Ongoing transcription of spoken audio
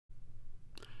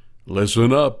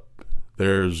Listen up.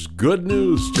 There's good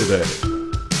news today.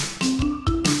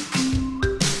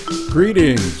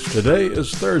 Greetings. Today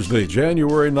is Thursday,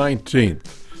 January 19th.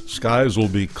 Skies will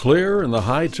be clear and the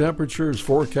high temperature is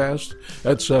forecast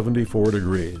at 74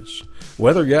 degrees.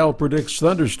 Weather Gal predicts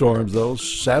thunderstorms, though,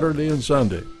 Saturday and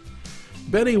Sunday.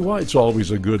 Betty White's always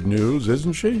a good news,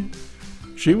 isn't she?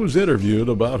 She was interviewed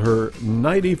about her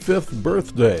 95th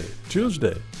birthday,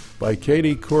 Tuesday, by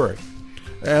Katie Couric.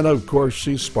 And of course,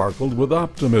 she sparkled with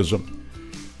optimism.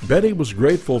 Betty was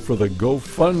grateful for the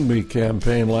GoFundMe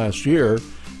campaign last year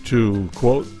to,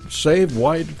 quote, save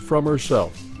White from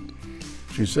herself.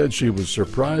 She said she was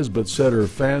surprised, but said her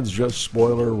fans just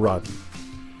spoil her rotten.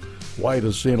 White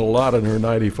has seen a lot in her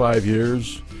 95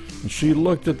 years, and she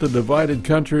looked at the divided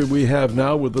country we have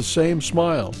now with the same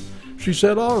smile. She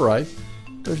said, all right,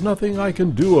 there's nothing I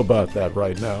can do about that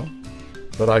right now,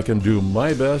 but I can do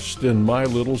my best in my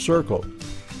little circle.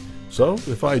 So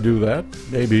if I do that,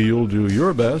 maybe you'll do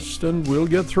your best and we'll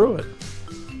get through it.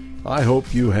 I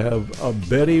hope you have a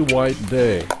Betty White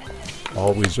day.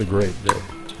 Always a great day.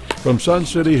 From Sun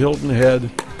City Hilton Head,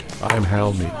 I'm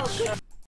Hal Meeks.